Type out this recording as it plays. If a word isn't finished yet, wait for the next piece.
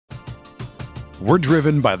We're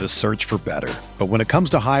driven by the search for better. But when it comes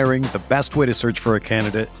to hiring, the best way to search for a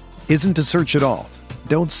candidate isn't to search at all.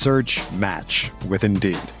 Don't search, match with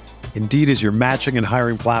Indeed. Indeed is your matching and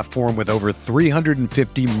hiring platform with over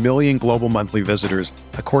 350 million global monthly visitors,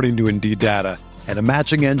 according to Indeed data, and a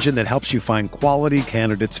matching engine that helps you find quality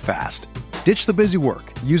candidates fast. Ditch the busy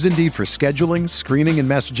work. Use Indeed for scheduling, screening, and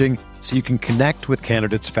messaging so you can connect with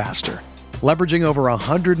candidates faster. Leveraging over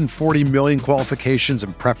 140 million qualifications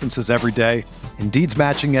and preferences every day, Indeed's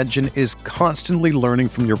matching engine is constantly learning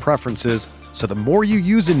from your preferences, so the more you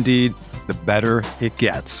use Indeed, the better it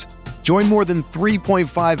gets. Join more than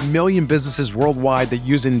 3.5 million businesses worldwide that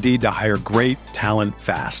use Indeed to hire great talent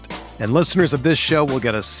fast. And listeners of this show will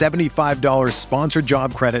get a $75 sponsored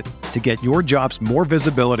job credit to get your jobs more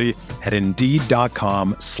visibility at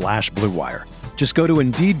Indeed.com/Blue Wire. Just go to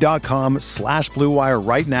Indeed.com/Blue Wire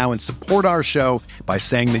right now and support our show by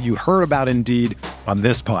saying that you heard about Indeed on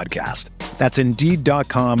this podcast. That's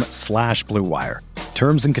Indeed.com/Blue Wire.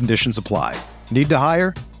 Terms and conditions apply. Need to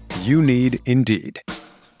hire? You need Indeed.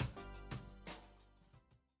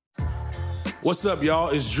 What's up, y'all?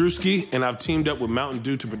 It's Drewski, and I've teamed up with Mountain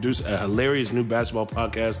Dew to produce a hilarious new basketball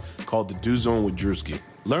podcast called The Dew Zone with Drewski.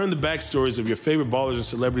 Learn the backstories of your favorite ballers and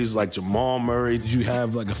celebrities like Jamal Murray. Did you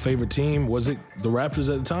have like a favorite team? Was it the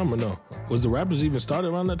Raptors at the time or no? Was the Raptors even started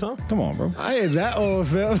around that time? Come on, bro. I ain't that old,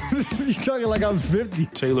 fam. You talking like I'm 50.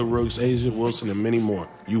 Taylor Rooks, Asia Wilson, and many more.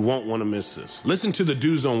 You won't want to miss this. Listen to The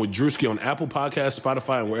Dew Zone with Drewski on Apple Podcasts,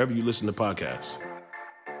 Spotify, and wherever you listen to podcasts.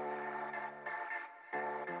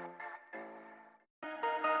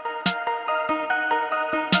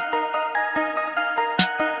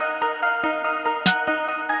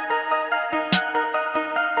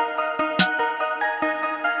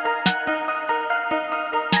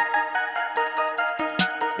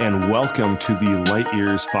 And welcome to the Light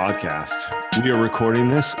Years podcast. We are recording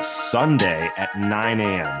this Sunday at 9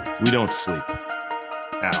 a.m. We don't sleep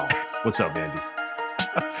at all. What's up, Andy?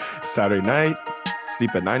 Saturday night,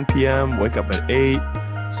 sleep at 9 p.m., wake up at 8.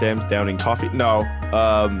 Sam's downing coffee. No,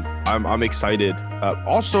 I'm excited.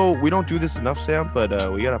 Also, we don't do this enough, Sam, but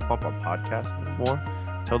we got to pump our podcast more.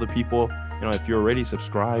 Tell the people, if you're already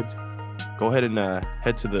subscribed, go ahead and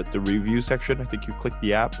head to the review section. I think you click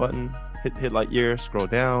the app button, hit Lightyear, scroll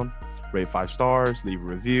down, rate 5 stars, leave a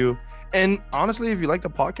review. And honestly, if you like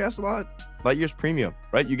the podcast a lot, Lightyear's premium,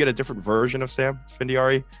 right? You get a different version of Sam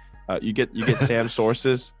Sfindiari. You get Sam's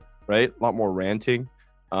sources, right? A lot more ranting.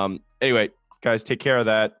 Anyway, guys, take care of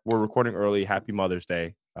that. We're recording early. Happy Mother's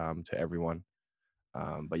Day to everyone.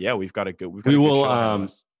 But yeah, we've got a good. We will.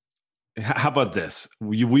 How about this?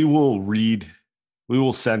 We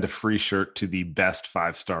will send a free shirt to the best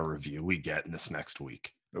 5-star review we get in this next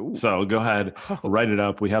week. Ooh. So go ahead, write it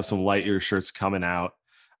up. We have some Lightyear shirts coming out.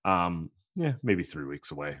 Maybe 3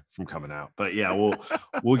 weeks away from coming out. But yeah,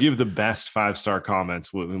 we'll give the best 5-star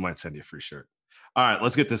comments. We might send you a free shirt. All right,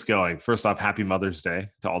 let's get this going. First off, happy Mother's Day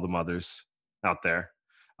to all the mothers out there.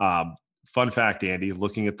 Fun fact, Andy,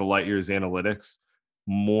 looking at the Lightyear's analytics,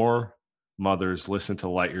 more mothers listen to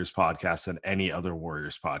Lightyear's podcast than any other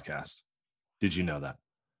Warriors podcast. Did you know that?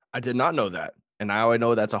 I did not know that. And now I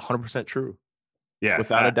know that's 100% true. Yeah.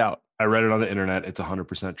 Without a doubt. I read it on the internet. It's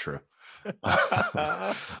 100% true.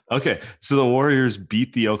 Okay. So the Warriors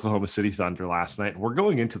beat the Oklahoma City Thunder last night. We're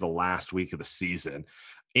going into the last week of the season.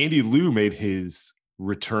 Andy Liu made his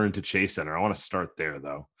return to Chase Center. I want to start there,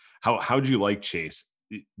 though. How'd you like Chase?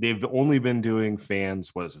 They've only been doing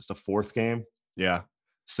fans. What is this, the 4th game? Yeah.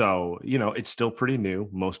 So, it's still pretty new.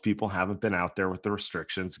 Most people haven't been out there with the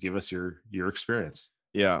restrictions. Give us your experience.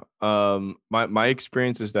 Yeah. My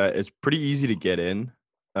experience is that it's pretty easy to get in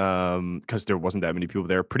because there wasn't that many people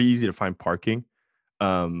there. Pretty easy to find parking.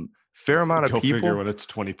 Fair amount of people. Figure when it's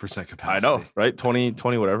 20% capacity. I know, right? 20,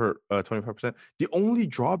 whatever, 25%. The only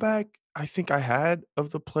drawback I think I had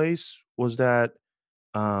of the place was that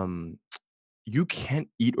you can't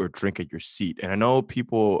eat or drink at your seat. And I know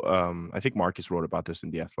people, I think Marcus wrote about this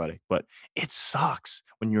in The Athletic, but it sucks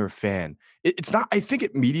when you're a fan. It's not, I think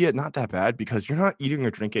at media, not that bad because you're not eating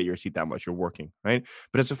or drinking at your seat that much. You're working, right?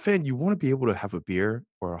 But as a fan, you want to be able to have a beer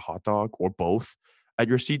or a hot dog or both at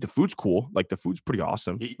your seat. The food's cool. Like the food's pretty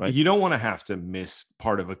awesome. Right? You don't want to have to miss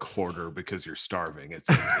part of a quarter because you're starving. It's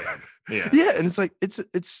yeah. And it's like, it's,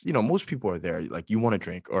 most people are there. Like you want a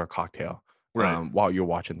drink or a cocktail while you're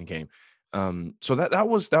watching the game. So that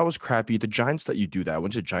was crappy. The Giants let you do that. I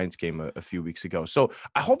went to a Giants game a few weeks ago. So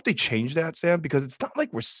I hope they change that, Sam, because it's not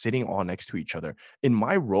like we're sitting all next to each other. In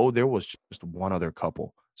my row, there was just one other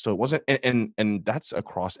couple. So it wasn't, and that's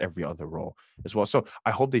across every other row as well. So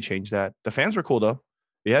I hope they change that. The fans were cool though.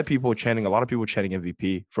 We had people chanting, a lot of people chanting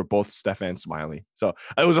MVP for both Steph and Smiley. So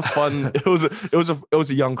it was a fun, it was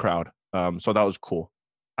a young crowd. So that was cool.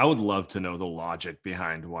 I would love to know the logic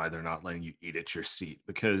behind why they're not letting you eat at your seat,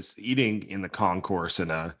 because eating in the concourse in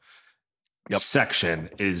a section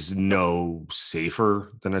is no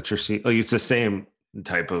safer than at your seat. Like, it's the same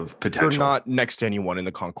type of potential. You're not next to anyone in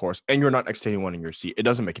the concourse, and you're not next to anyone in your seat. It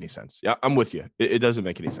doesn't make any sense. Yeah, I'm with you. It doesn't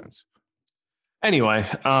make any sense. Anyway,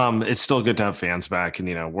 it's still good to have fans back,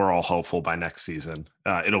 and we're all hopeful by next season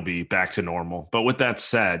it'll be back to normal. But with that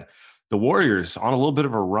said, the Warriors on a little bit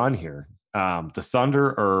of a run here. The Thunder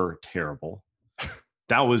are terrible.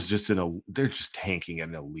 That was just they're just tanking at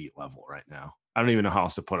an elite level right now. I don't even know how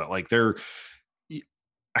else to put it. Like,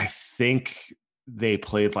 I think they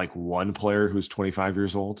played like one player who's 25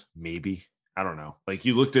 years old, maybe. I don't know. Like,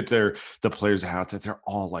 you looked at the players out there, they're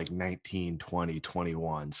all like 19, 20,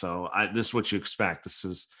 21. So this is what you expect.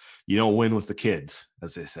 You don't win with the kids,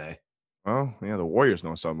 as they say. Oh, yeah, the Warriors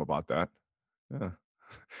know something about that. Yeah.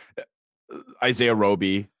 Isaiah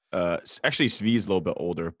Roby. Actually, Svi is a little bit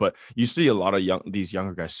older, but you see a lot of these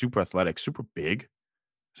younger guys, super athletic, super big.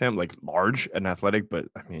 Sam, like, large and athletic, but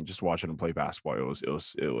I mean, just watching them play basketball, it was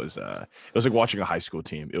like watching a high school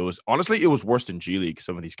team. It was worse than G League.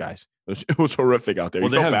 Some of these guys, it was horrific out there. Well,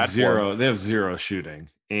 they have zero shooting,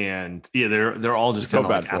 and yeah, they're all just kind of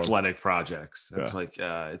like athletic projects. It's like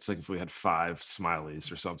if we had 5 Smileys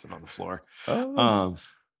or something on the floor. Well,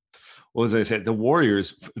 as I said, the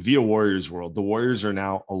Warriors, via Warriors World, the Warriors are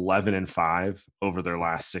now 11-5 over their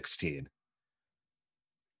last 16.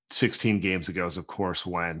 16 games ago is, of course,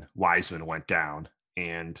 when Wiseman went down,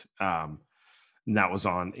 and that was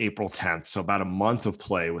on April 10th. So about a month of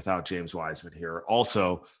play without James Wiseman here.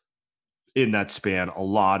 Also, in that span, a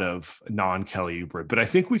lot of non-Kelly Oubre. But I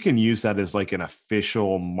think we can use that as like an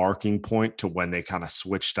official marking point to when they kind of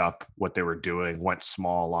switched up what they were doing, went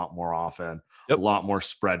small a lot more often. A lot more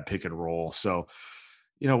spread pick and roll. So,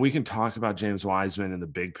 we can talk about James Wiseman in the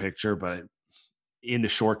big picture, but in the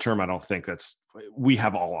short term, I don't think we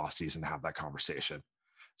have all off season to have that conversation.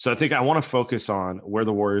 So I think I want to focus on where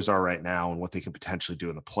the Warriors are right now and what they can potentially do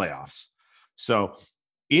in the playoffs. So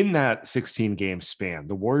in that 16 game span,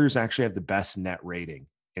 the Warriors actually have the best net rating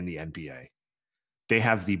in the NBA. They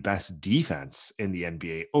have the best defense in the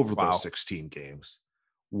NBA over those 16 games,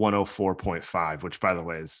 104.5, which, by the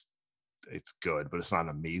way, it's good, but it's not an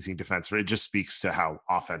amazing defense. It just speaks to how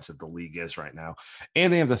offensive the league is right now.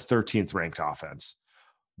 And they have the 13th ranked offense,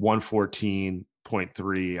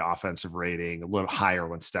 114.3 offensive rating, a little higher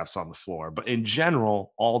when Steph's on the floor. But in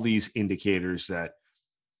general, all these indicators that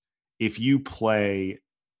if you play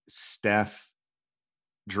Steph,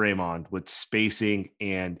 Draymond with spacing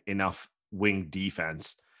and enough wing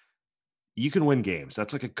defense, you can win games.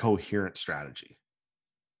 That's like a coherent strategy.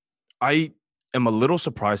 I am a little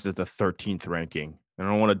surprised at the 13th ranking. I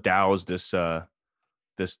don't want to douse this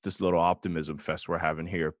little optimism fest we're having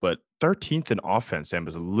here, but 13th in offense, Sam,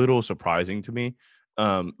 is a little surprising to me.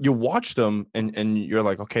 You watch them and you're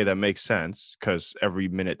like, okay, that makes sense, because every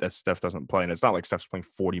minute that Steph doesn't play, and it's not like Steph's playing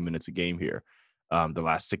 40 minutes a game here, the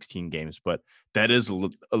last 16 games, but that is a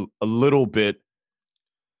little bit.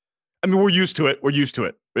 I mean, we're used to it.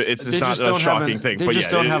 It's not a shocking thing. They just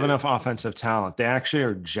don't have enough offensive talent. They actually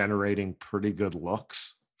are generating pretty good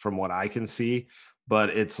looks from what I can see, but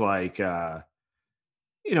it's like,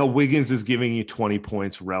 Wiggins is giving you 20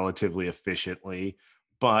 points relatively efficiently,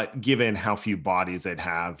 but given how few bodies they'd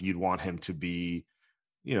have, you'd want him to be,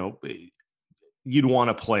 you'd want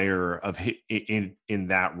a player in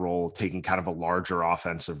that role taking kind of a larger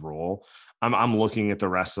offensive role. I'm looking at the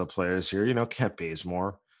rest of the players here. Kent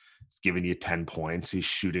Bazemore. He's giving you 10 points. He's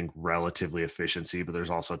shooting relatively efficiency, but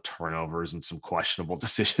there's also turnovers and some questionable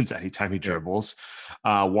decisions anytime he dribbles.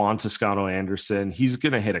 Juan Toscano-Anderson, he's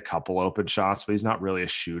going to hit a couple open shots, but he's not really a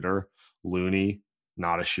shooter. Looney,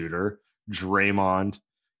 not a shooter. Draymond,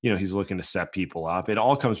 he's looking to set people up. It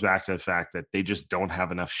all comes back to the fact that they just don't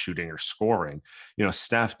have enough shooting or scoring.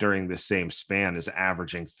 Steph during the same span is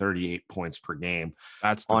averaging 38 points per game.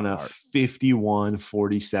 That's on a 51,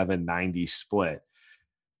 47, 90 split.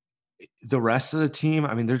 The rest of the team,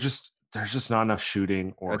 I mean, there's just not enough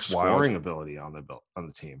shooting or scoring ability on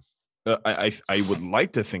the team. I would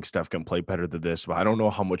like to think Steph can play better than this, but I don't know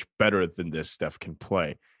how much better than this Steph can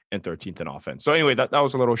play in 13th in offense. So anyway, that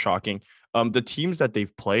was a little shocking. The teams that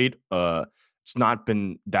they've played, it's not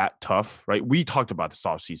been that tough, right? We talked about this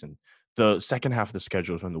offseason. The second half of the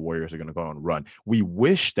schedule is when the Warriors are going to go on a run. We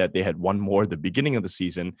wish that they had won more at the beginning of the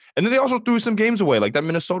season. And then they also threw some games away. Like that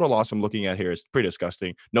Minnesota loss I'm looking at here is pretty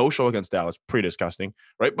disgusting. No show against Dallas, pretty disgusting,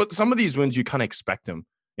 right? But some of these wins, you kind of expect them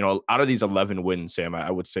out of these 11 wins, Sam,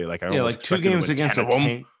 I would say like I like 2 games against a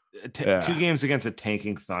tank. 2 games against a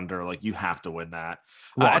tanking Thunder, like you have to win that.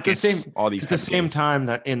 At the same time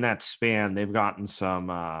that in that span, they've gotten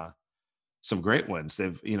some great wins.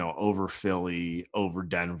 They've over Philly, over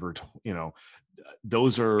Denver.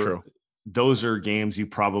 Those are True. Those are games you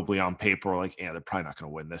probably on paper are like, yeah, they're probably not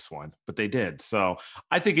going to win this one, but they did. So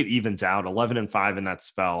I think it evens out. 11-5 in that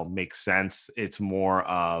spell makes sense. It's more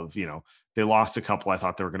of they lost a couple I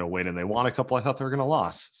thought they were going to win, and they won a couple I thought they were going to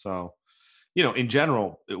lose. So. In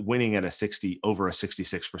general, winning at over a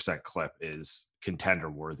 66% clip is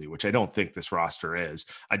contender worthy, which I don't think this roster is.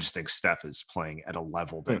 I just think Steph is playing at a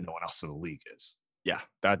level that no one else in the league is. Yeah,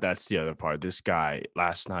 that's the other part. This guy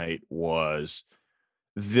last night was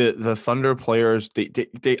the Thunder players.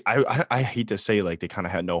 I hate to say like they kind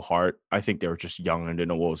of had no heart. I think they were just young and didn't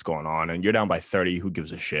know what was going on. And you're down by 30. Who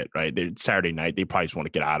gives a shit, right? Saturday night. They probably just want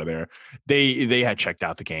to get out of there. They had checked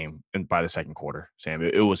out the game, and by the second quarter, Sam,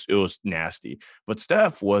 it was nasty. But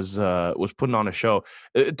Steph was putting on a show.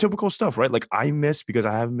 Typical stuff, right? Like I miss, because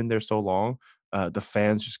I haven't been there so long. The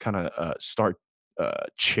fans just kind of start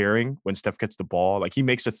cheering when Steph gets the ball. Like he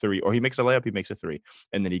makes a 3 or he makes a layup, he makes a 3,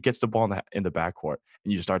 and then he gets the ball in the backcourt,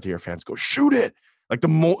 and you start to hear fans go, "Shoot it!"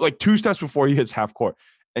 Like 2 steps before he hits half court,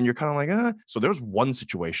 and you're kind of like, So there's one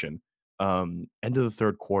situation, end of the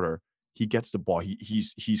third quarter, he gets the ball.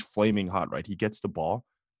 He's flaming hot, right? He gets the ball.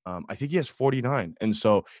 I think he has 49. And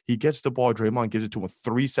so he gets the ball. Draymond gives it to him with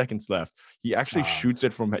 3 seconds left. He actually shoots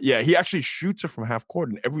it from half court,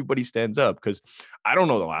 and everybody stands up because I don't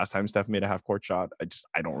know the last time Steph made a half court shot.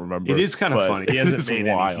 I don't remember. It is kind of funny. He hasn't made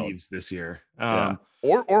any heaves this year. Or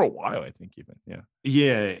a while, I think even. Yeah.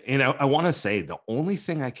 Yeah. And I want to say the only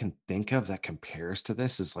thing I can think of that compares to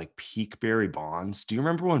this is like peak Barry Bonds. Do you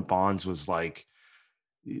remember when Bonds was like,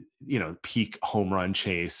 peak home run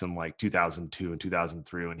chase in like 2002 and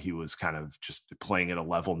 2003 when he was kind of just playing at a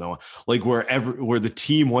level where the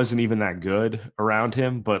team wasn't even that good around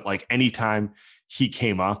him, but like anytime he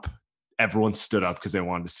came up, everyone stood up because they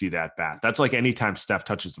wanted to see that bat. That's like anytime Steph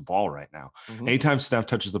touches the ball right now. Mm-hmm. Anytime Steph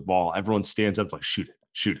touches the ball, everyone stands up like shoot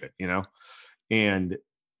it, And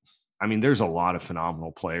I mean, there's a lot of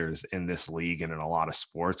phenomenal players in this league and in a lot of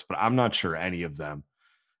sports, but I'm not sure any of them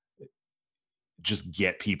just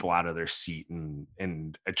get people out of their seat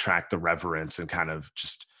and attract the reverence and kind of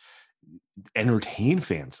just entertain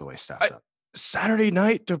fans the way Steph does. Saturday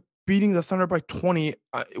night, to beating the Thunder by 20,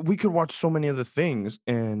 we could watch so many other things,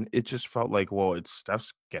 and it just felt like, well, it's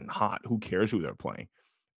Steph's getting hot. Who cares who they're playing?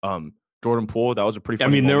 Jordan Poole, that was a pretty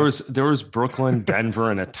funny moment. there was Brooklyn,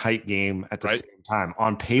 Denver in a tight game at the same time.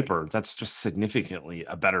 On paper, that's just significantly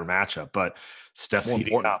a better matchup, but Steph's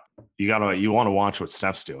heating up. You want to watch what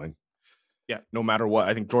Steph's doing. Yeah, no matter what.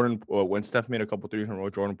 I think Jordan, when Steph made a couple threes in a row,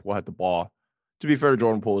 Jordan Poole had the ball. To be fair,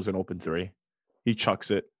 Jordan Poole is an open 3. He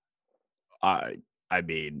chucks it. I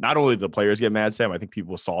mean, not only did the players get mad, Sam, I think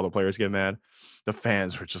people saw the players get mad. The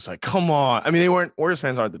fans were just like, come on. I mean, Warriors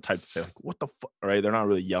fans aren't the type to say, like, what the fuck, right? They're not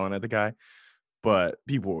really yelling at the guy. But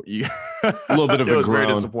people, a little bit of a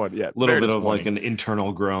groan. Yeah, a little bit of like an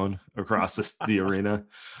internal groan across the arena.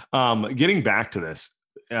 Getting back to this,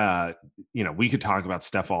 we could talk about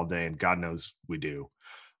Steph all day, and God knows we do.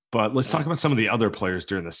 But let's talk about some of the other players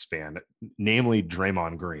during this span, namely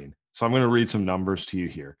Draymond Green. So I'm going to read some numbers to you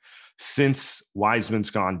here. Since Wiseman's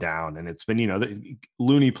gone down, and it's been,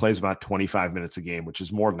 Looney plays about 25 minutes a game, which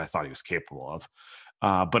is more than I thought he was capable of.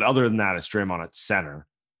 But other than that, it's Draymond at center.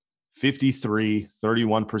 53,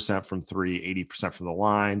 31% from 3, 80% from the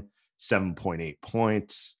line, 7.8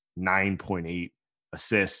 points, 9.8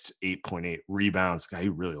 assists, 8.8 rebounds. Guy, he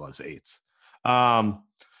really loves 8s.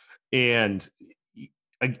 And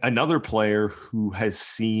another player who has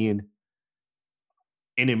seen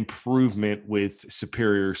an improvement with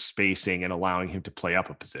superior spacing and allowing him to play up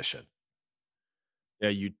a position. Yeah,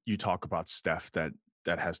 you talk about Steph that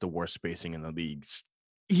has the worst spacing in the league.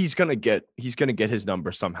 He's gonna get his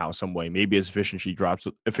number somehow, some way. Maybe his efficiency drops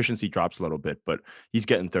a little bit, but he's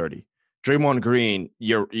getting 30. Draymond Green,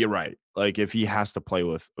 you're right. Like if he has to play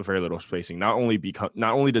with a very little spacing, not only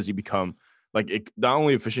does he become not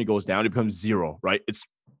only efficiency goes down, it becomes 0, right? It's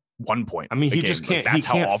 1 point. I mean, he just can't. He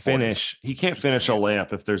can't finish. He can't finish a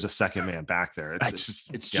layup if there's a second man back there.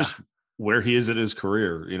 It's just where he is in his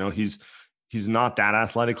career. He's not that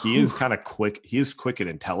athletic. He is kind of quick. He is quick and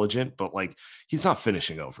intelligent, but he's not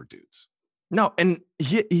finishing over dudes. No, and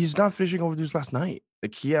he's not finishing over dudes last night.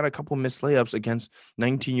 Like he had a couple missed layups against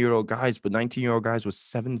 19-year-old guys, but 19-year-old guys with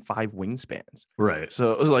 7'5" wingspans. Right.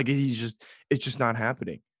 So it's just not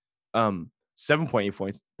happening.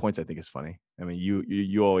 7.8 points. I think is funny. I mean,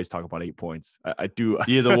 you always talk about 8 points. I do.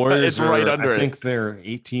 Yeah, the Warriors it's right under I think they're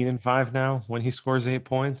 18-5 now when he scores 8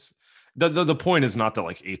 points. The point is not that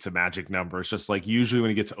like 8's a magic number. It's just like usually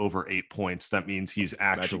when he gets over 8 points, that means he's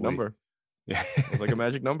actually magic number. Yeah, it's like a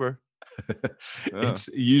magic number. It's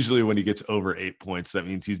usually when he gets over 8 points, that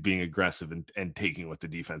means he's being aggressive and taking what the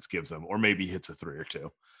defense gives him, or maybe hits a 3 or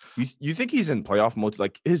 2. You think he's in playoff mode?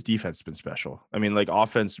 Like his defense has been special. I mean, like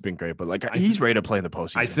offense has been great, but like he's ready to play in the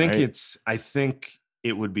postseason. I think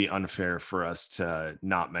it would be unfair for us to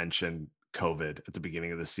not mention COVID at the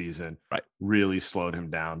beginning of the season. Right, really slowed him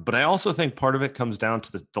down. But I also think part of it comes down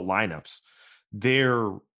to the lineups.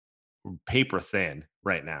 They're paper thin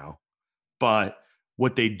right now, but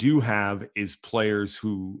what they do have is players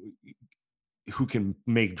who can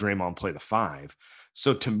make Draymond play the 5.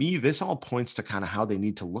 So to me, this all points to kind of how they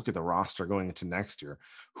need to look at the roster going into next year.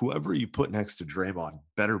 Whoever you put next to Draymond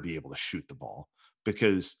better be able to shoot the ball,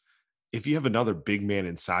 because if you have another big man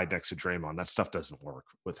inside next to Draymond, that stuff doesn't work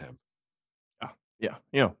with him. Yeah.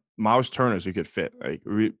 You know, Miles Turner's a good fit, like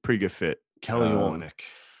pretty good fit. Kelly Olynyk.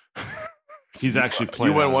 He's actually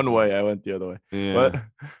playing. You went one way, I went the other way. Yeah.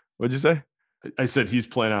 What'd you say? I said he's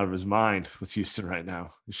playing out of his mind with Houston right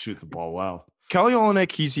now. He shoots the ball well. Kelly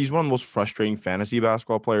Olynyk, he's one of the most frustrating fantasy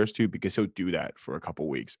basketball players too, because he'll do that for a couple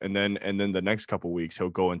weeks, and then the next couple weeks he'll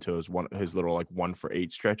go into his little like 1 for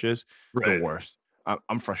 8 stretches. Right. The worst.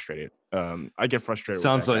 I'm frustrated. I get frustrated.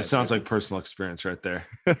 Sounds like personal experience right there.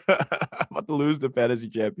 I'm about to lose the fantasy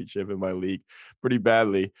championship in my league pretty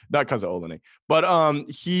badly, not because of Olynyk, but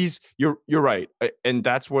you're right, and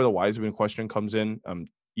that's where the Wiseman question comes in.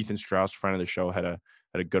 Ethan Strauss, friend of the show, had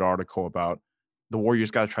a good article about the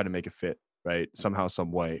Warriors got to try to make it fit, right, somehow, some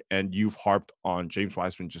way. And you've harped on James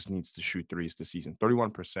Wiseman just needs to shoot threes this season,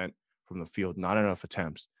 31% from the field, not enough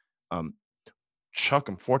attempts. Chuck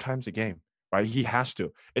him 4 times a game. Right, he has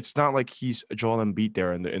to. It's not like he's Joel Embiid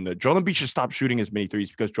there, and the Joel Embiid should stop shooting as many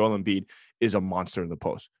threes because Joel Embiid is a monster in the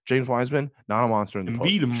post. James Wiseman, not a monster in the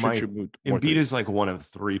post. Embiid is like one of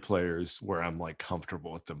 3 players where I'm like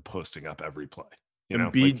comfortable with them posting up every play. You know,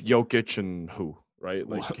 Embiid, like, Jokic, and who? Right,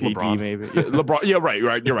 like KD, LeBron. maybe. Yeah, LeBron. Yeah, right.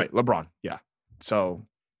 You're right. LeBron. Yeah. So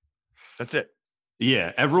that's it.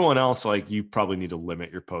 Yeah, everyone else, like, you probably need to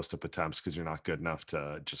limit your post-up attempts because you're not good enough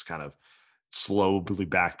to just kind of slowly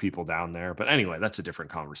back people down there. But anyway, that's a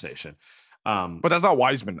different conversation. But that's not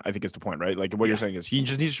Wiseman, I think, is the point, right? Like what you're saying is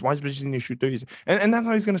Wiseman just needs to shoot threes, and that's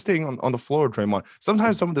how he's going to stay on the floor, Draymond.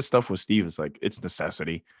 Sometimes some of the stuff with Steve is like it's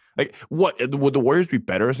necessity. Like, what would the Warriors be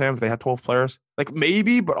better, Sam, if they had 12 players? Like,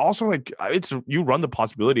 maybe, but also like you run the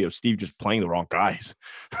possibility of Steve just playing the wrong guys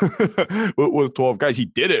with 12 guys. He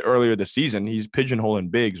did it earlier this season. He's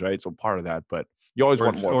pigeonholing bigs, right? So part of that, but you always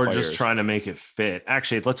want more, or players. Just trying to make it fit.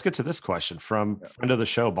 Actually, let's get to this question from friend of the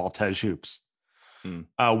show, Baltej Hoops.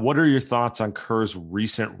 What are your thoughts on Kerr's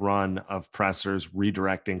recent run of pressers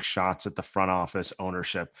redirecting shots at the front office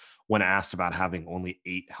ownership when asked about having only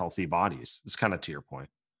 8 healthy bodies? It's kind of to your point.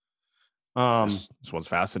 This one's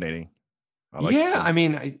fascinating. I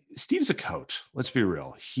mean, Steve's a coach. Let's be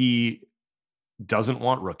real. He doesn't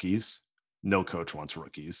want rookies. No coach wants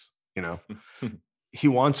rookies, you know. He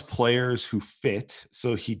wants players who fit,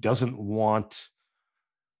 so he doesn't want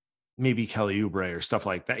maybe Kelly Oubre or stuff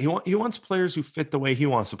like that. He wants players who fit the way he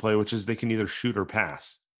wants to play, which is they can either shoot or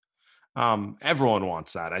pass. Everyone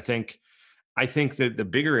wants that. I think that the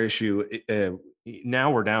bigger issue now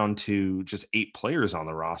we're down to just 8 players on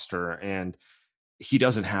the roster, and he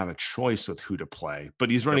doesn't have a choice with who to play. But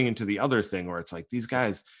he's running into the other thing where it's like these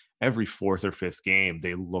guys every 4th or 5th game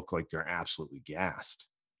they look like they're absolutely gassed.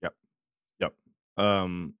 Yep.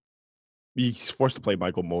 He's forced to play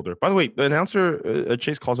Michael Mulder. By the way, the announcer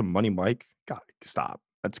Chase calls him Money Mike. God, stop.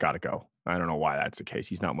 That's got to go. I don't know why that's the case.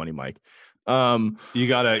 He's not Money Mike. You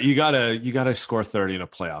gotta score 30 in a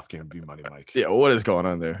playoff game to be Money Mike. Yeah, what is going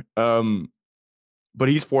on there? But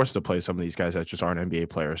he's forced to play some of these guys that just aren't NBA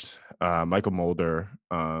players. Michael Mulder,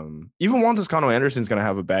 even Juan Toscano Anderson's going to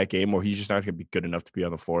have a bad game, or he's just not going to be good enough to be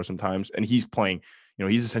on the floor sometimes. And he's playing,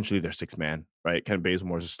 he's essentially their 6th man, right? Ken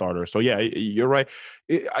Bazemore's a starter. So yeah, you're right.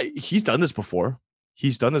 He's done this before.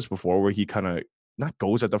 Where he kind of not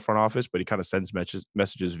goes at the front office, but he kind of sends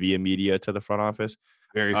messages via media to the front office.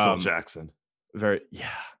 Very Phil Jackson. You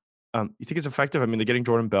think it's effective? I mean, they're getting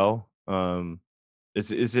Jordan Bell.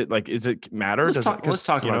 Is it matter? Let's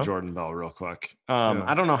talk about Jordan Bell real quick.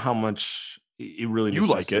 I don't know how much it really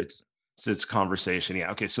necessitates its conversation.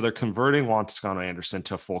 Yeah. Okay. So they're converting Juan Toscano Anderson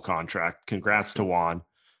to a full contract. Congrats to Juan.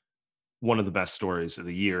 One of the best stories of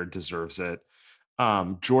the year, deserves it.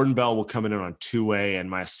 Jordan Bell will come in on 2-way, and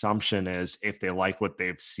my assumption is if they like what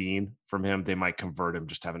they've seen from him, they might convert him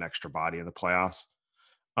just to have an extra body in the playoffs.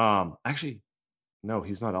 Actually, no,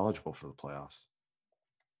 he's not eligible for the playoffs.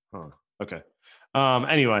 Huh. Okay.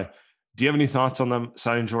 Anyway, do you have any thoughts on them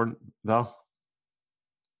signing Jordan Bell?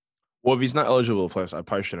 Well, if he's not eligible for playoffs, I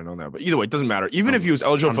probably should have known that. But either way, it doesn't matter. Even if he was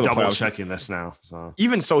eligible for the playoffs, checking this now. So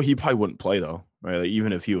even so, he probably wouldn't play though, right? Like,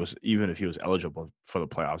 even if he was eligible for the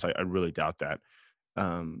playoffs, I really doubt that.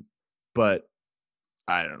 But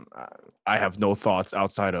I have no thoughts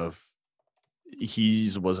outside of he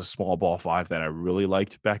was a small ball 5 that I really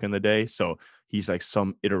liked back in the day. So he's like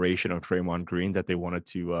some iteration of Draymond Green that they wanted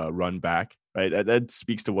to run back, right? That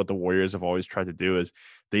speaks to what the Warriors have always tried to do is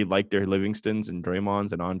they like their Livingstons and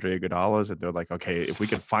Draymonds and Andre Iguodala's, and they're like, okay, if we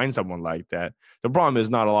can find someone like that. The problem is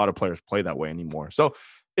not a lot of players play that way anymore. So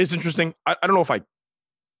it's interesting. I don't know if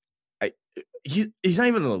he's not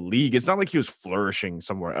even in the league. It's not like he was flourishing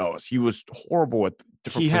somewhere else. He was horrible at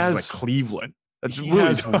different places like Cleveland. That's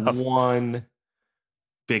really tough. One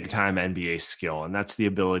big time NBA skill, and that's the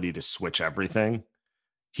ability to switch everything.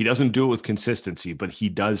 He doesn't do it with consistency, but he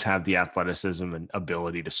does have the athleticism and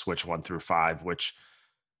ability to switch 1 through 5, which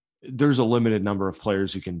there's a limited number of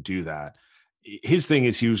players who can do that. His thing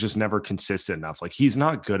is he was just never consistent enough. Like, he's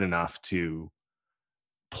not good enough to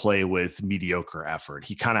play with mediocre effort.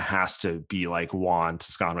 He kind of has to be like Juan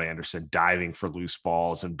Toscano-Anderson, diving for loose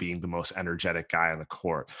balls and being the most energetic guy on the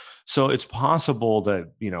court. So it's possible that,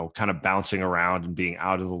 kind of bouncing around and being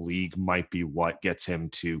out of the league might be what gets him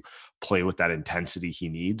to play with that intensity he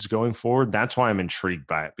needs going forward. That's why I'm intrigued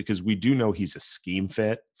by it, because we do know he's a scheme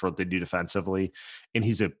fit for what they do defensively, and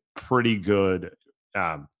he's a pretty good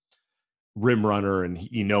rim runner, and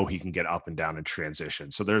he can get up and down in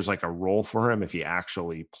transition. So there's like a role for him if he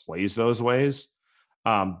actually plays those ways.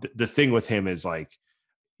 The thing with him is like,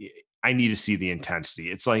 I need to see the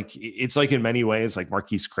intensity. It's like in many ways, like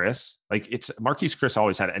Marquise Chris, Marquise Chris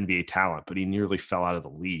always had NBA talent, but he nearly fell out of the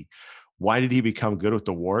league. Why did he become good with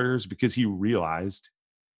the Warriors? Because he realized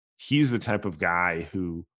he's the type of guy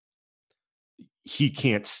who he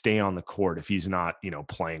can't stay on the court if he's not,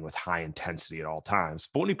 playing with high intensity at all times.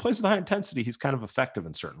 But when he plays with high intensity, he's kind of effective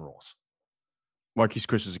in certain roles. Marquise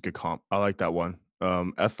Chris is a good comp. I like that one.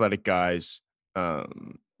 Athletic guys.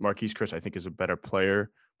 Marquise Chris, I think, is a better player.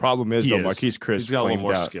 Problem is, Marquise Chris, he's got a little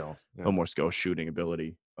more skill, a little more skill, shooting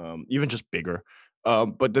ability, even just bigger.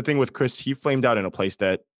 But the thing with Chris, he flamed out in a place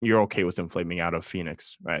that you're okay with him flaming out of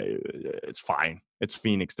Phoenix, right? It's fine. It's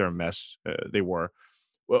Phoenix. They're a mess. They were.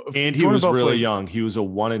 Well, and he was really young. He was a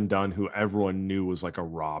one and done who everyone knew was like a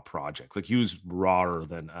raw project. Like, he was rawer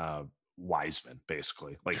than Wiseman,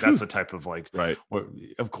 basically. Like, that's the type of right. Where,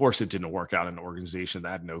 of course, it didn't work out in an organization that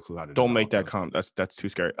had no clue how to. Don't make that comp. That's too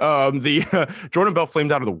scary. The Jordan Bell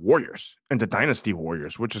flamed out of the Warriors and the Dynasty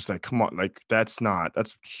Warriors, which is like, come on, like that's a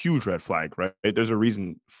huge red flag, right? There's a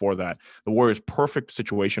reason for that. The Warriors, perfect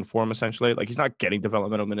situation for him essentially. Like, he's not getting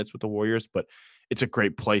developmental minutes with the Warriors, but it's a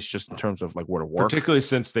great place just in terms of like where to work. Particularly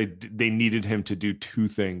since they needed him to do 2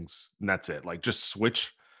 things, and that's it. Like, just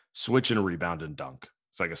switch and rebound and dunk.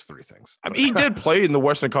 So I guess 3 things. I mean, he did play in the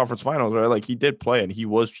Western Conference Finals, right? Like, he did play, and he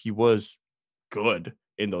was good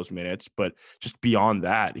in those minutes. But just beyond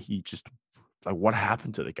that, he just, like, what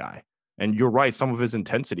happened to the guy? And you're right, some of his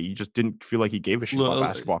intensity, you just didn't feel like he gave a shit about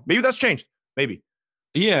basketball. Maybe that's changed. Maybe.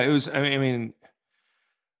 Yeah, it was. I mean,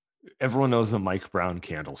 everyone knows the Mike Brown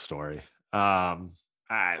candle story.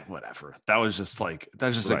 Whatever. That was just a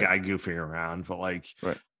guy goofing around, but like,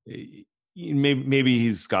 right. Maybe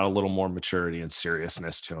he's got a little more maturity and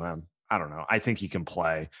seriousness to him. I don't know. I think he can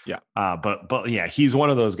play. Yeah. But yeah, he's one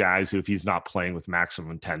of those guys who, if he's not playing with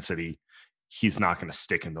maximum intensity, he's not going to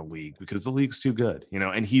stick in the league because the league's too good,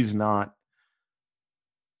 and he's not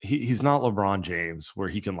LeBron James where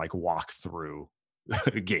he can like walk through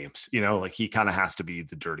games, like he kind of has to be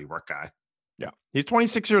the dirty work guy. Yeah. He's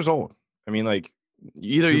 26 years old. I mean, like,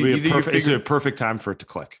 it's a perfect time for it to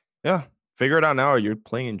click. Yeah. Figure it out now, or you're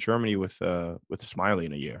playing in Germany with Smiley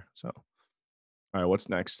in a year. So, all right, what's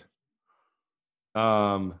next?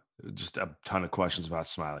 Just a ton of questions about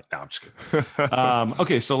Smiley. No, I'm just kidding.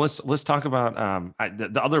 Okay, so let's talk about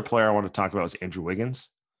the other player I want to talk about is Andrew Wiggins.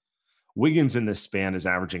 Wiggins in this span is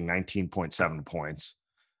averaging 19.7 points,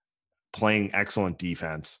 playing excellent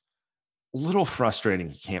defense. A little frustrating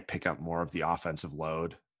he can't pick up more of the offensive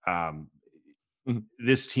load.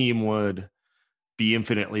 This team would be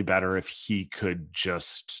infinitely better if he could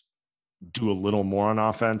just do a little more on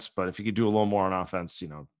offense. But if he could do a little more on offense,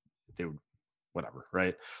 they would, whatever,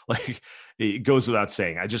 right? Like, it goes without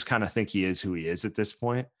saying. I just kind of think he is who he is at this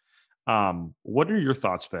point. What are your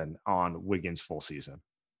thoughts, Ben, on Wiggins' full season?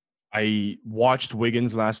 I watched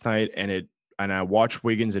Wiggins last night, and I watched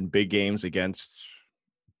Wiggins in big games against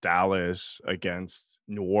Dallas, against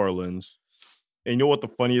New Orleans. And you know what the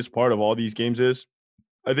funniest part of all these games is?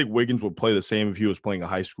 I think Wiggins would play the same if he was playing a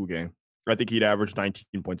high school game. I think he'd average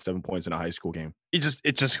 19.7 points in a high school game. It's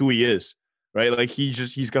just who he is, right? Like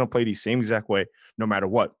he's gonna play the same exact way no matter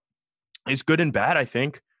what. It's good and bad, I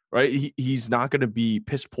think, right? He's not gonna be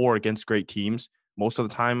piss poor against great teams most of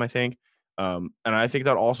the time, I think. And I think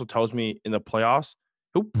that also tells me in the playoffs,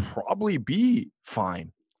 he'll probably be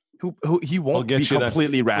fine. He won't be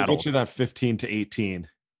completely rattled. He'll get you that 15 to 18.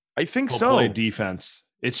 I think he'll so. Play defense.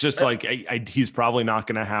 It's just like he's probably not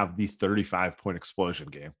going to have the 35-point explosion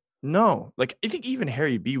game. No, like I think even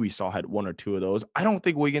Harry B we saw had one or two of those. I don't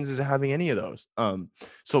think Wiggins is having any of those.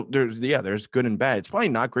 So there's good and bad. It's probably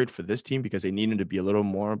not great for this team because they need him to be a little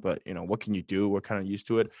more, but what can you do? We're kind of used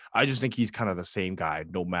to it. I just think he's kind of the same guy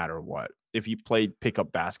no matter what. If he played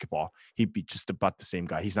pickup basketball, he'd be just about the same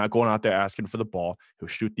guy. He's not going out there asking for the ball. He'll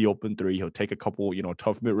shoot the open three. He'll take a couple,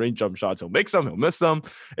 tough mid-range jump shots. He'll make some, he'll miss some.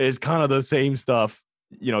 It's kind of the same stuff,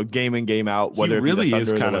 game in, game out. Whether he really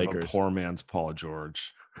is kind of Lakers. A poor man's Paul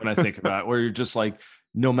George. When I think about it, where you're just like,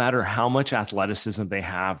 no matter how much athleticism they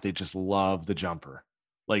have, they just love the jumper.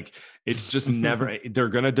 Like it's just never, they're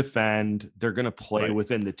going to defend. They're going to play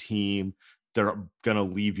within the team. They're going to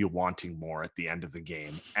leave you wanting more at the end of the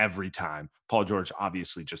game every time. Paul George,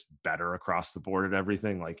 obviously just better across the board at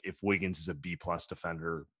everything. Like if Wiggins is a B+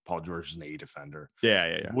 defender, Paul George is an A defender. Yeah.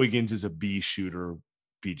 If Wiggins is a B shooter,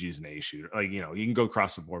 BG's an A shooter. Like, you can go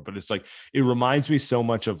across the board, but it's like, it reminds me so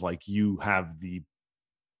much of like, you have the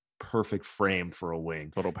perfect frame for a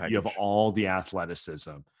wing. Total package. You have all the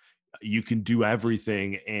athleticism. You can do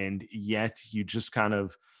everything, and yet you just kind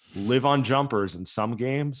of live on jumpers. In some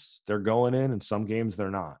games they're going in, and some games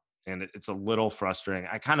they're not. And it's a little frustrating.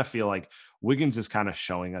 I kind of feel like Wiggins is kind of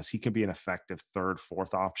showing us he can be an effective third,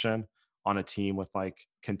 fourth option on a team with like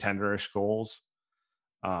contenderish goals,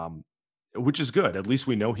 which is good. At least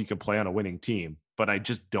we know he can play on a winning team, but I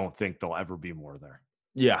just don't think there'll ever be more there.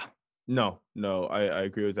 Yeah. No, I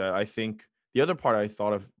agree with that. I think the other part I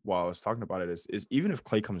thought of while I was talking about it is even if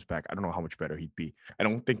Clay comes back, I don't know how much better he'd be. I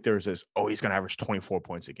don't think there's this, he's going to average 24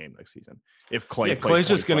 points a game next season. If Clay's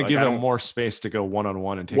just going to give him more space to go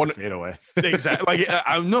one-on-one and take a fadeaway. Exactly. Like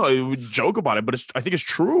I know I would joke about it, but I think it's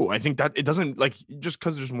true. I think that it doesn't, like, just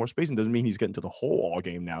because there's more spacing doesn't mean he's getting to the hole all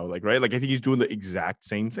game now. Like, right. Like I think he's doing the exact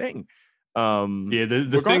same thing.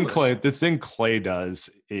 The thing Clay does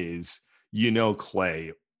is,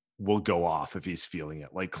 Clay will go off if he's feeling it.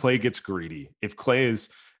 Like Clay gets greedy. If Clay is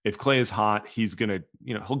hot, he's gonna,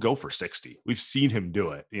 he'll go for 60. We've seen him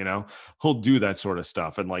do it. He'll do that sort of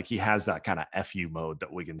stuff, and like he has that kind of FU mode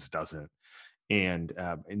that Wiggins doesn't. And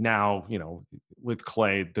now, with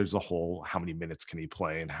Clay, there's a whole how many minutes can he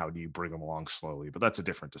play and how do you bring him along slowly? But that's a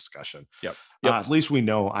different discussion. Yep. At least we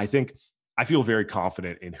know. I feel very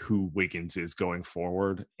confident in who Wiggins is going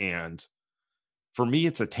forward, and for me,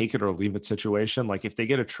 it's a take it or leave it situation. Like if they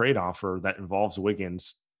get a trade offer that involves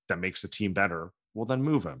Wiggins that makes the team better, well, then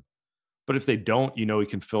move him. But if they don't, he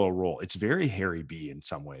can fill a role. It's very Harry B in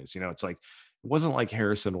some ways. It's like, it wasn't like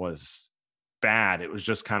Harrison was bad. It was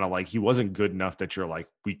just kind of like, he wasn't good enough that you're like,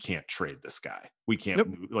 we can't trade this guy. We can't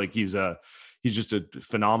move. Like he's just a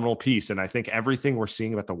phenomenal piece. And I think everything we're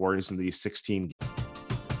seeing about the Warriors in these 16.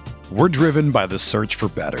 We're driven by the search for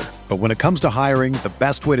better. But when it comes to hiring, the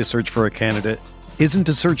best way to search for a candidate isn't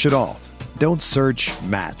to search at all. Don't search,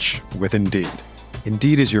 match with Indeed.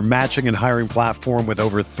 Indeed is your matching and hiring platform with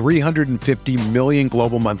over 350 million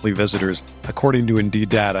global monthly visitors, according to Indeed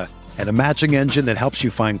data, and a matching engine that helps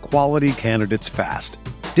you find quality candidates fast.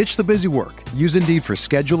 Ditch the busy work. Use Indeed for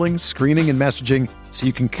scheduling, screening, and messaging so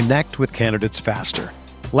you can connect with candidates faster.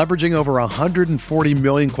 Leveraging over 140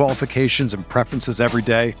 million qualifications and preferences every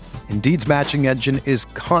day, Indeed's matching engine is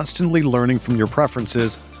constantly learning from your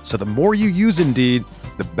preferences, so the more you use Indeed,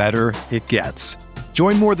 the better it gets.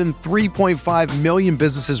 Join more than 3.5 million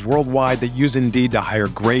businesses worldwide that use Indeed to hire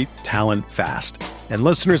great talent fast. And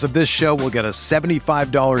listeners of this show will get a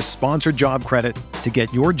 $75 sponsored job credit to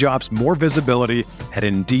get your jobs more visibility at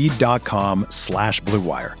Indeed.com/Blue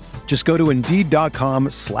Wire. Just go to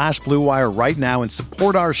Indeed.com/Blue Wire right now and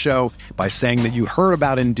support our show by saying that you heard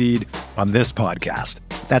about Indeed on this podcast.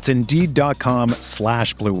 That's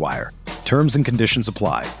Indeed.com/Blue Wire. Terms and conditions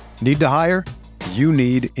apply. Need to hire? You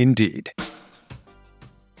need Indeed.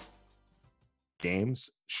 Games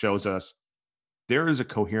shows us there is a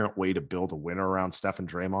coherent way to build a winner around Steph and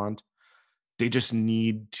Draymond. They just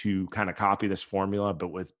need to kind of copy this formula,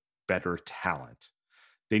 but with better talent.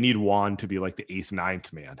 They need Juan to be like the 8th,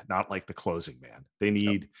 9th man, not like the closing man. They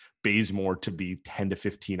need Bazemore to be 10 to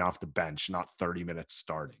 15 off the bench, not 30 minutes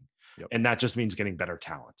starting. And that just means getting better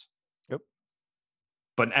talent.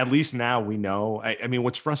 But at least now we know. I mean,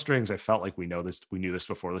 what's frustrating is I felt like we knew this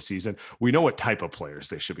before the season. We know what type of players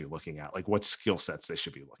they should be looking at, like what skill sets they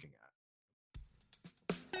should be looking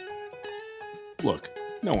at. Look,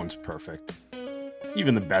 no one's perfect.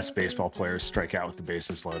 Even the best baseball players strike out with the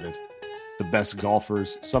bases loaded. The best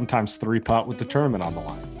golfers sometimes 3-putt with the tournament on the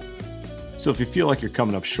line. So if you feel like you're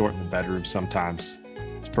coming up short in the bedroom sometimes,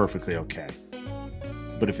 it's perfectly okay.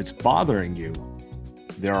 But if it's bothering you,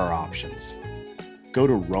 there are options. Go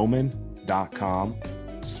to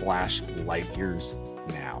roman.com/lightyears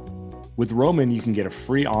now. With Roman, you can get a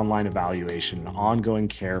free online evaluation and ongoing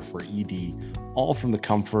care for ED, all from the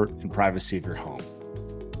comfort and privacy of your home.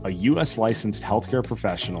 A U.S. licensed healthcare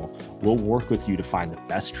professional will work with you to find the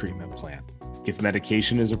best treatment plan. If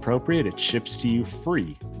medication is appropriate, it ships to you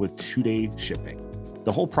free with 2-day shipping.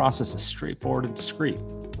 The whole process is straightforward and discreet.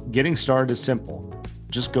 Getting started is simple.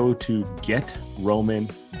 Just go to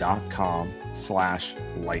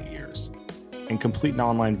getroman.com/lightyears and complete an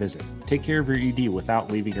online visit. Take care of your ED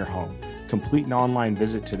without leaving your home. Complete an online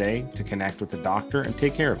visit today to connect with a doctor and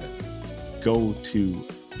take care of it. Go to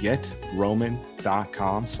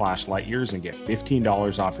getroman.com/lightyears and get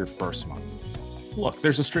 $15 off your first month. Look,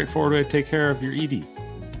 there's a straightforward way to take care of your ED.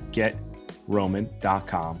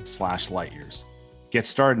 Getroman.com/lightyears. Get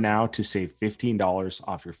started now to save $15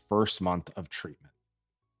 off your first month of treatment.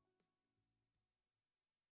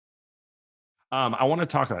 I want to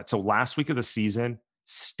talk about, so last week of the season,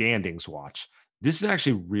 standings watch. This is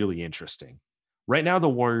actually really interesting. Right now, the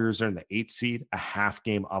Warriors are in the 8th seed, a half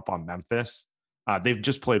game up on Memphis. They've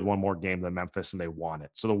just played one more game than Memphis and they won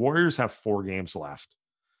it. So the Warriors have 4 games left.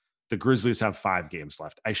 The Grizzlies have 5 games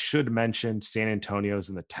left. I should mention San Antonio's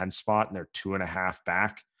in the 10th spot and they're 2.5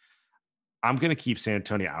 back. I'm going to keep San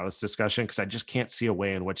Antonio out of this discussion because I just can't see a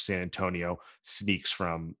way in which San Antonio sneaks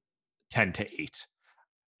from 10 to 8.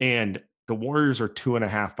 And the Warriors are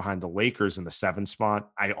 2.5 behind the Lakers in the 7th spot.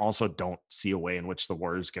 I also don't see a way in which the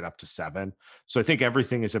Warriors get up to 7. So I think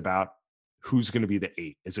everything is about who's going to be the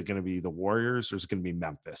 8. Is it going to be the Warriors or is it going to be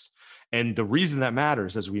Memphis? And the reason that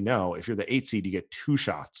matters, as we know, if you're the 8 seed, you get 2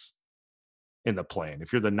 shots in the play-in.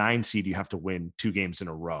 If you're the 9 seed, you have to win 2 games in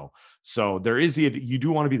a row. So there is you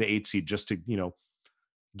do want to be the 8 seed just to,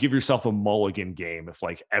 give yourself a mulligan game if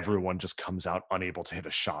like everyone just comes out unable to hit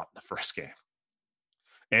a shot in the first game.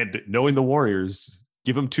 And knowing the Warriors,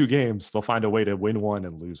 give them 2 games, they'll find a way to win 1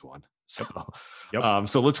 and lose 1. So,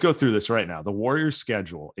 so let's go through this right now. The Warriors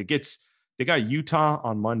schedule, they got Utah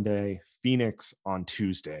on Monday, Phoenix on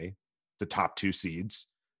Tuesday, the top 2 seeds,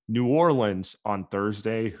 New Orleans on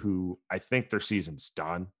Thursday, who I think their season's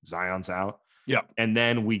done. Zion's out. Yeah. And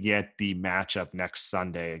then we get the matchup next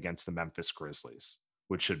Sunday against the Memphis Grizzlies,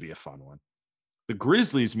 which should be a fun one. The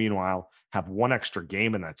Grizzlies, meanwhile, have 1 extra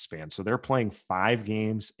game in that span. So they're playing 5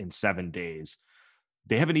 games in 7 days.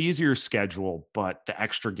 They have an easier schedule, but the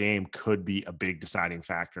extra game could be a big deciding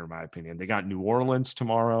factor, in my opinion. They got New Orleans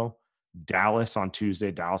tomorrow, Dallas on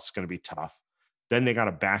Tuesday. Dallas is going to be tough. Then they got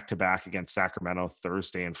a back-to-back against Sacramento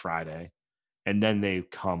Thursday and Friday. And then they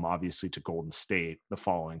come, obviously, to Golden State the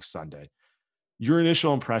following Sunday. Your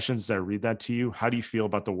initial impressions as I read that to you, how do you feel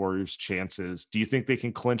about the Warriors' chances? Do you think they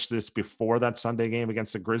can clinch this before that Sunday game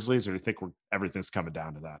against the Grizzlies, or do you think everything's coming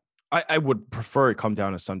down to that? I would prefer it come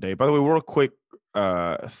down to Sunday. By the way, real quick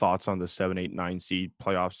thoughts on the 7, 8, 9 seed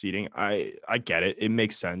playoff seeding. I get it. It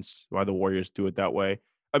makes sense why the Warriors do it that way.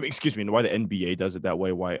 I mean, excuse me, why the NBA does it that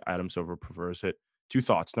way, why Adam Silver prefers it. 2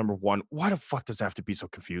 thoughts. Number 1, why the fuck does it have to be so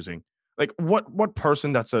confusing? Like, what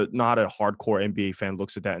person that's not a hardcore NBA fan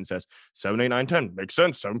looks at that and says 7, 8, 9, 10 makes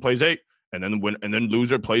sense. 7 plays 8, and then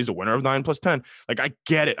loser plays the winner of 9 plus 10. Like, I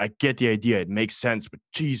get it. I get the idea. It makes sense. But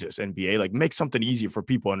Jesus, NBA, like, make something easier for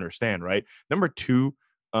people to understand, right? Number 2,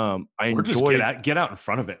 get out in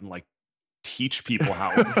front of it and like teach people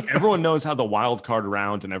how. Everyone knows how the wild card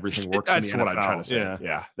round and everything works. That's what I'm trying to say.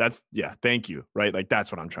 Yeah. Thank you. Right, like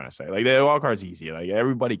that's what I'm trying to say. Like the wild card's easy. Like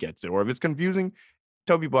everybody gets it. Or if it's confusing,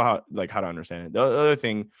 tell people how to understand it. The other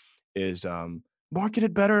thing is market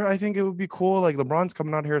it better. I think it would be cool. Like LeBron's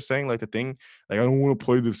coming out here saying like the thing, like I don't want to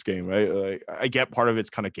play this game, right? Like I get part of it's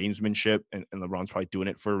kind of gamesmanship, and LeBron's probably doing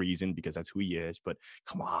it for a reason because that's who he is. But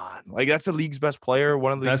come on, like that's the league's best player,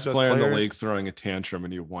 one of the best league's player best in the league throwing a tantrum,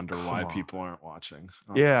 and you wonder why people aren't watching.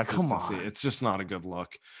 Come on, it's just not a good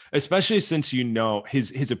look, especially since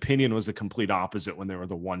his opinion was the complete opposite when they were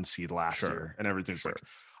the 1 seed last year, and everything's like,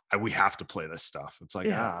 we have to play this stuff. It's like,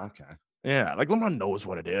 okay. Yeah, like LeBron knows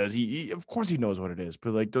what it is. He of course he knows what it is.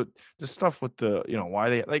 But like the stuff with the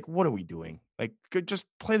why they like what are we doing? Like just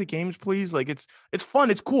play the games, please. Like it's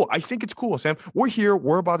fun. It's cool. I think it's cool, Sam. We're here.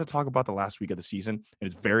 We're about to talk about the last week of the season,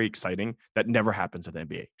 and it's very exciting. That never happens in the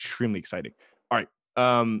NBA. Extremely exciting. All right.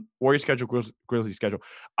 Warrior schedule, Grizzlies schedule.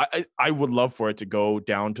 I would love for it to go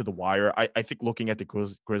down to the wire. I think looking at the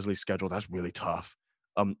Grizzlies schedule, that's really tough.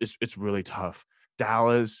 It's really tough.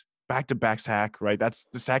 Dallas. Back-to-back sack, right? That's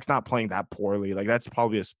the sack's not playing that poorly. Like that's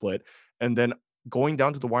probably a split. And then going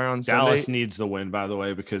down to the wire on Dallas Sunday, needs the win, by the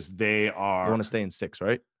way, because they want to stay in 6,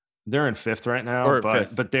 right? They're in 5th right now, Or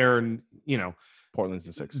but 5th. but they're Portland's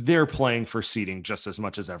in 6. They're playing for seeding just as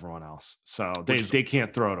much as everyone else, so they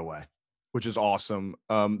can't throw it away, which is awesome.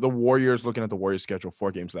 The Warriors, looking at the Warriors schedule,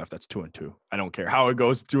 4 games left. That's 2-2. I don't care how it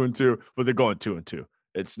goes, 2-2, but they're going 2-2.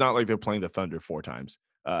 It's not like they're playing the Thunder 4 times.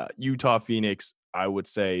 Utah, Phoenix. I would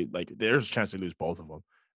say like there's a chance they lose both of them.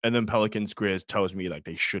 And then Pelicans, Grizz tells me like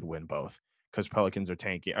they should win both because Pelicans are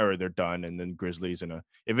tanking or they're done. And then Grizzlies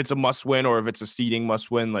if it's a must win or if it's a seeding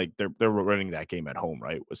must win, like they're running that game at home,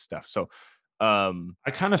 right? With Steph. So I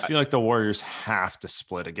kind of feel like the Warriors have to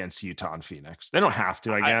split against Utah and Phoenix. They don't have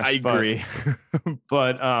to, I guess. I agree.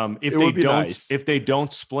 But if they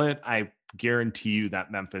don't split, I guarantee you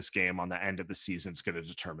that Memphis game on the end of the season is going to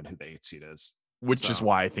determine who the 8 seed is. Which is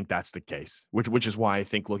why I think that's the case. Which is why I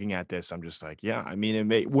think looking at this, I'm just like, yeah. I mean,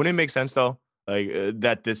 wouldn't it make sense though, like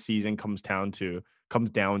that this season comes down to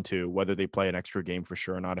whether they play an extra game for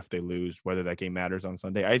sure or not. If they lose, whether that game matters on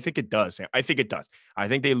Sunday. I think it does. I think it does. I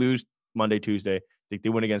think they lose Monday, Tuesday. I think they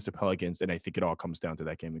win against the Pelicans, and I think it all comes down to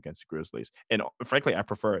that game against the Grizzlies. And frankly, I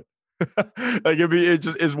prefer it. Like it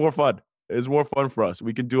just is more fun. It's more fun for us.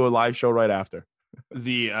 We can do a live show right after.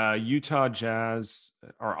 The Utah Jazz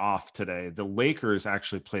are off today. The Lakers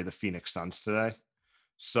actually play the Phoenix Suns today.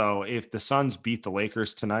 So if the Suns beat the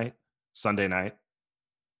Lakers tonight, Sunday night,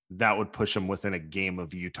 that would push them within a game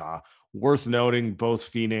of Utah. Worth noting, both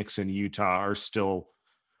Phoenix and Utah are still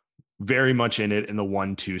very much in it in the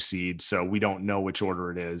 1-2 seed. So we don't know which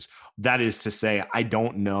order it is. That is to say, I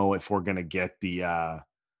don't know if we're going to get the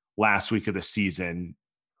last week of the season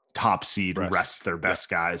top seed rest their best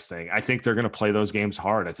guys thing. I think they're going to play those games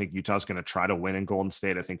hard. I think Utah's going to try to win in Golden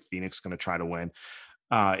State. I think Phoenix is going to try to win.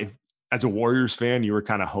 If as a Warriors fan, you were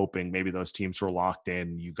kind of hoping maybe those teams were locked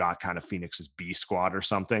in. You got kind of Phoenix's B squad or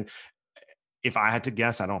something. If I had to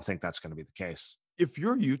guess, I don't think that's going to be the case. If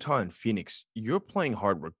you're Utah and Phoenix, you're playing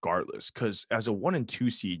hard regardless. Because as a 1 and 2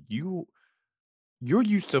 seed, you're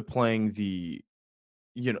used to playing the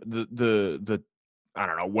I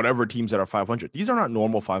don't know, whatever teams that are 500. These are not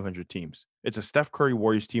normal 500 teams. It's a Steph Curry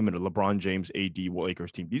Warriors team and a LeBron James AD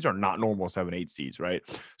Lakers team. These are not normal 7-8 seeds, right?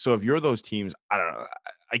 So if you're those teams, I don't know.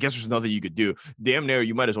 I guess there's nothing you could do. Damn near,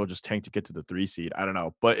 you might as well just tank to get to the 3 seed. I don't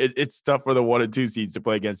know. But it's tough for the 1 and 2 seeds to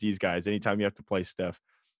play against these guys anytime you have to play Steph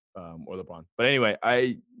or LeBron. But anyway,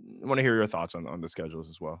 I want to hear your thoughts on the schedules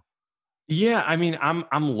as well. Yeah, I mean,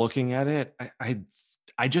 I'm looking at it.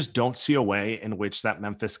 I just don't see a way in which that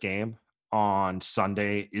Memphis game on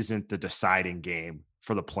Sunday isn't the deciding game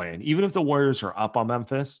for the play-in. Even if the Warriors are up on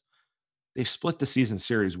Memphis, they split the season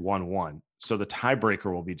series 1-1. So the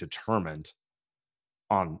tiebreaker will be determined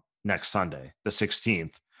on next Sunday, the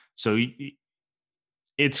 16th. So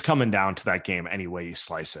it's coming down to that game any way you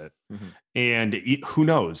slice it. Mm-hmm. And who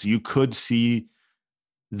knows? You could see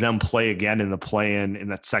them play again in the play-in, in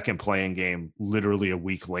that second play-in game, literally a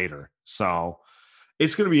week later. So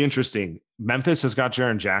it's going to be interesting. Memphis has got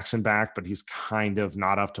Jaren Jackson back, but he's kind of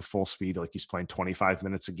not up to full speed. Like he's playing 25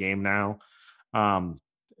 minutes a game now.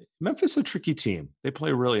 Memphis is a tricky team. They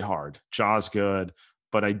play really hard. Jaw's good,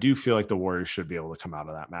 but I do feel like the Warriors should be able to come out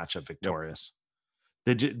of that matchup victorious.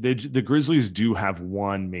 Yep. The Grizzlies do have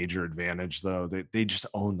one major advantage, though. They just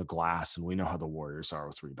own the glass, and we know how the Warriors are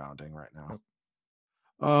with rebounding right now.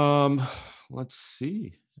 Let's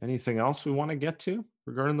see. Anything else we want to get to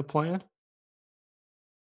regarding the plan?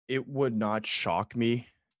 It would not shock me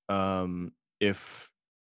if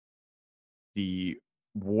the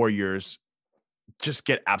Warriors just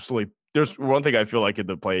get absolutely. There's one thing I feel like in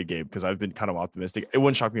the play game, because I've been kind of optimistic. It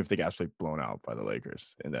wouldn't shock me if they get absolutely blown out by the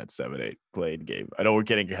Lakers in that 7-8 playing game. I know we're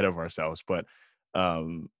getting ahead of ourselves, but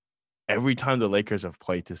every time the Lakers have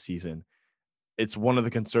played this season, it's one of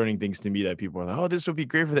the concerning things to me that people are like, oh, this would be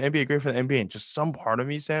great for the NBA, great for the NBA. And just some part of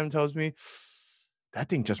me, Sam, tells me that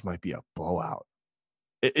thing just might be a blowout.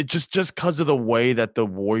 It just because of the way that the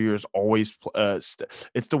Warriors always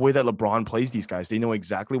it's the way that LeBron plays these guys. They know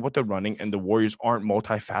exactly what they're running, and the Warriors aren't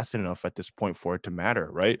multifaceted enough at this point for it to matter,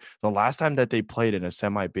 right? The last time that they played in a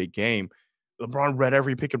semi-big game, LeBron read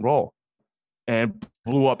every pick and roll. and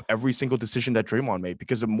blew up every single decision that Draymond made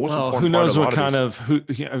because the most important who knows part what kind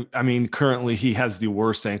of I mean, currently he has the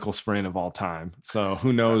worst ankle sprain of all time. So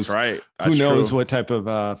who knows? That's right. Who knows what type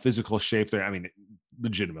of physical shape they're. I mean,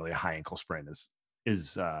 legitimately, a high ankle sprain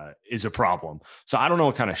is a problem. So I don't know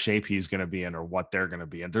what kind of shape he's going to be in or what they're going to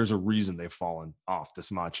be in. There's a reason they've fallen off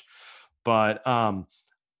this much, but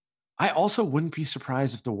I also wouldn't be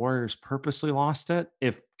surprised if the Warriors purposely lost it.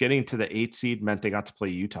 If getting to the 8 seed meant they got to play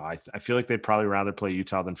Utah, I feel like they'd probably rather play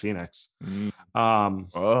Utah than Phoenix. Maybe I'm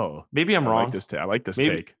wrong. I like this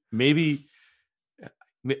take. Maybe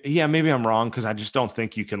I'm wrong because I just don't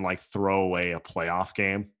think you can like throw away a playoff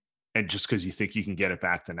game and just because you think you can get it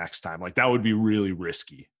back the next time. Like that would be really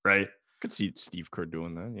risky, right? Could see Steve Kerr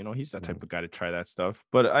doing that. You know, he's that type of guy to try that stuff.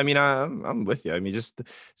 But I mean, I'm with you. I mean, just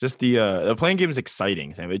the playing game is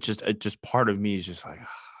exciting. It's just part of me is just like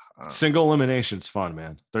single elimination's fun,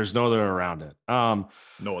 man. There's no other around it. No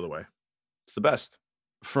other way. It's the best.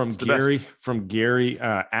 From Gary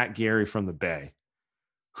at Gary from the Bay.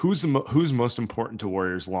 Who's most important to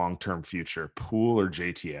Warriors' long-term future, Poole or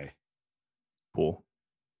JTA? Poole.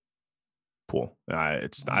 I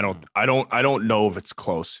don't know if it's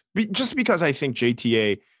close. Just because I think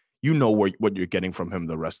JTA, you know what you're getting from him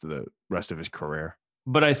the rest of his career.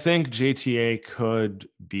 But I think JTA could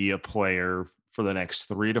be a player for the next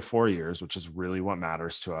 3 to 4 years, which is really what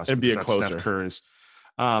matters to us. And be a closer. Steph Curry's,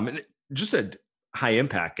 just a high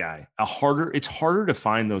impact guy. It's harder to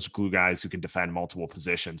find those glue guys who can defend multiple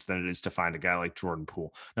positions than it is to find a guy like Jordan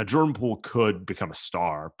Poole. Now, Jordan Poole could become a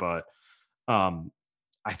star, but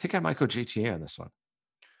I think I might go JTA on this one.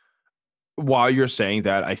 While you're saying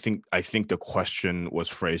that, I think the question was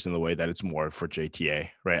phrased in the way that it's more for JTA,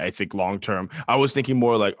 right? I think long term, I was thinking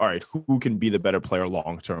more like, all right, who can be the better player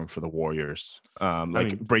long term for the Warriors?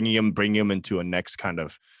 Bringing him into a next kind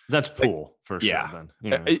of that's Poole for sure. Yeah, then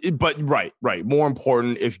yeah. But right. More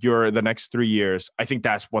important, if you're the next 3 years, I think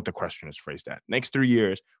that's what the question is phrased at. Next 3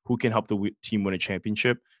 years, who can help the team win a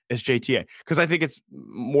championship is JTA, because I think it's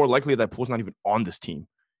more likely that Poole's not even on this team.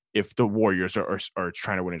 If the Warriors are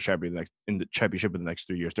trying to win a championship in the championship in the next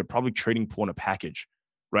 3 years, they're probably trading Poole in a package,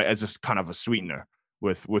 right, as just kind of a sweetener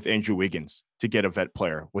with Andrew Wiggins to get a vet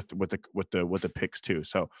player with the picks too.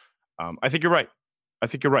 So I think you're right. I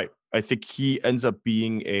think he ends up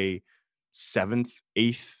being a 7th,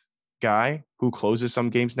 8th guy who closes some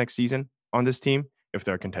games next season on this team if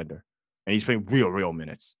they're a contender, and he's playing real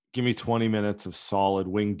minutes. Give me 20 minutes of solid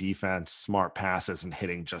wing defense, smart passes, and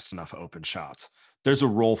hitting just enough open shots. There's a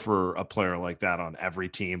role for a player like that on every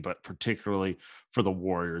team, but particularly for the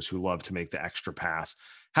Warriors who love to make the extra pass.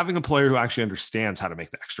 Having a player who actually understands how to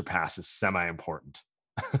make the extra pass is semi-important.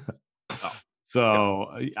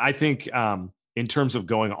 I think in terms of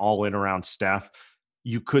going all in around Steph,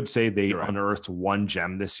 you could say they unearthed one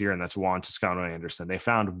gem this year, and that's Juan Toscano-Anderson. They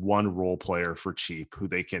found one role player for cheap who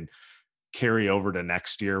they can carry over to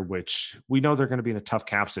next year, which we know they're going to be in a tough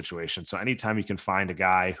cap situation. So anytime you can find a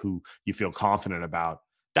guy who you feel confident about,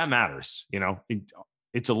 that matters. You know,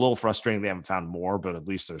 it's a little frustrating they haven't found more, but at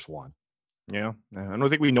least there's one. Yeah. I don't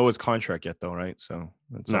think we know his contract yet though, right? So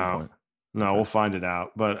at some point. No, we'll find it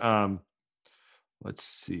out. But let's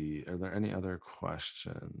see. Are there any other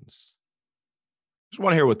questions? Just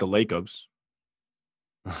want to hear what the Lakers.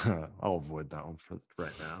 I'll avoid that one for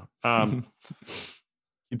right now.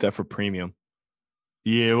 Keep that for premium.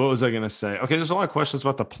 Yeah, what was I going to say? Okay, there's a lot of questions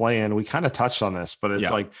about the play-in. We kind of touched on this, but it's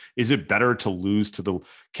like, is it better to lose to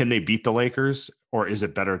can they beat the Lakers, or is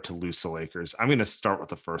it better to lose to the Lakers? I'm going to start with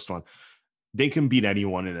the first one. They can beat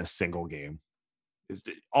anyone in a single game.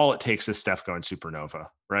 All it takes is Steph going supernova,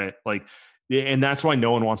 right? Like, and that's why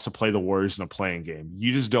no one wants to play the Warriors in a play-in game.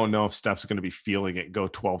 You just don't know if Steph's going to be feeling it go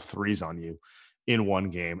 12 threes on you in one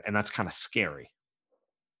game, and that's kind of scary.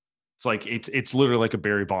 It's like it's literally like a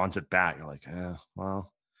Barry Bonds at bat. You're like,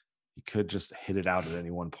 well, you could just hit it out at any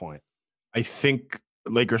one point. I think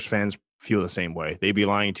Lakers fans feel the same way. They'd be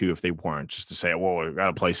lying to you if they weren't, just to say, well, we got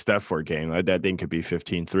to play Steph for a game. That thing could be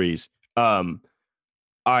 15 threes.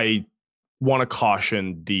 I want to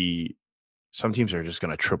caution some teams are just going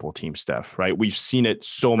to triple team Steph, right? We've seen it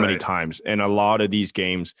so many times in a lot of these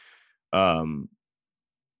games. I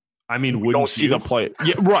mean, we don't see the play.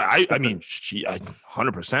 Yeah, right. I mean,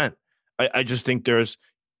 100%. I just think there's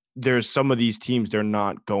some of these teams, they're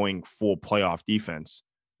not going full playoff defense.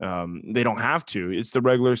 They don't have to. It's the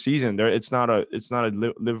regular season. It's not a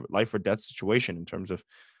live life or death situation in terms of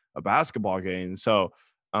a basketball game. So,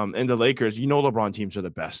 and the Lakers, LeBron teams are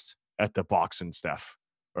the best at the box and Steph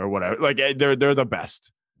or whatever. Like they're the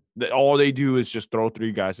best. All they do is just throw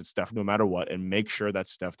 3 guys at Steph no matter what and make sure that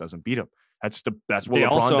Steph doesn't beat him. That's what they LeBron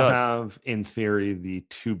also does. have, in theory, the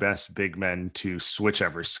 2 best big men to switch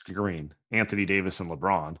every screen, Anthony Davis and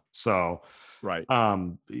LeBron. So, right.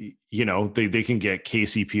 They can get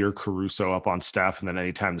KCP or Caruso up on Steph, and then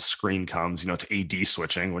anytime the screen comes, it's AD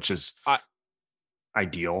switching, which is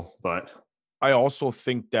ideal. But I also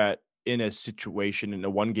think that in a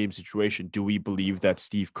 1-game situation, do we believe that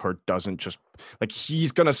Steve Kerr doesn't just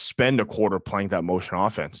he's going to spend a quarter playing that motion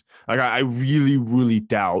offense? I really, really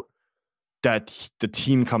doubt that the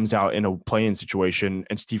team comes out in a play-in situation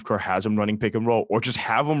and Steve Kerr has him running pick and roll, or just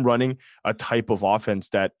have him running a type of offense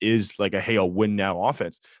that is like a win now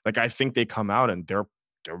offense. I think they come out and they're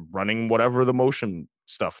running whatever the motion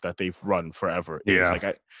stuff that they've run forever.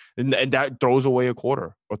 Yeah. And that throws away a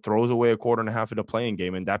quarter or throws away a quarter and a half in a playing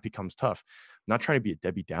game, and that becomes tough. I'm not trying to be a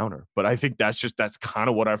Debbie Downer, but I think that's kind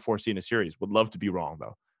of what I foresee in a series. Would love to be wrong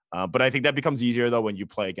though. But I think that becomes easier though when you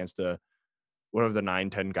play against whatever the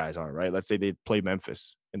 9-10 guys are, right? Let's say they play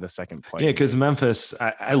Memphis in the second play. Yeah, because Memphis,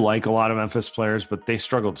 I like a lot of Memphis players, but they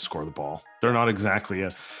struggle to score the ball. They're not exactly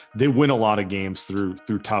they win a lot of games through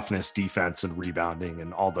toughness, defense, and rebounding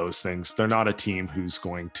and all those things. They're not a team who's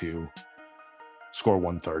going to score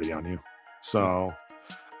 130 on you. So,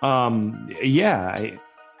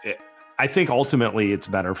 I think ultimately it's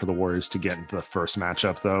better for the Warriors to get into the first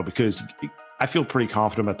matchup though, because I feel pretty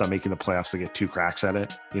confident about them making the playoffs to get 2 cracks at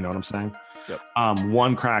it. You know what I'm saying? Yep.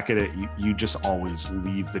 1 crack at it, you just always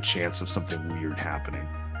leave the chance of something weird happening.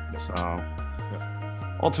 So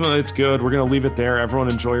ultimately it's good. We're going to leave it there. Everyone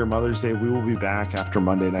enjoy your Mother's Day. We will be back after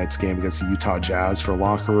Monday night's game against the Utah Jazz for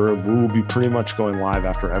Locker Room. We will be pretty much going live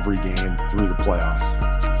after every game through the playoffs.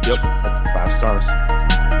 5 stars.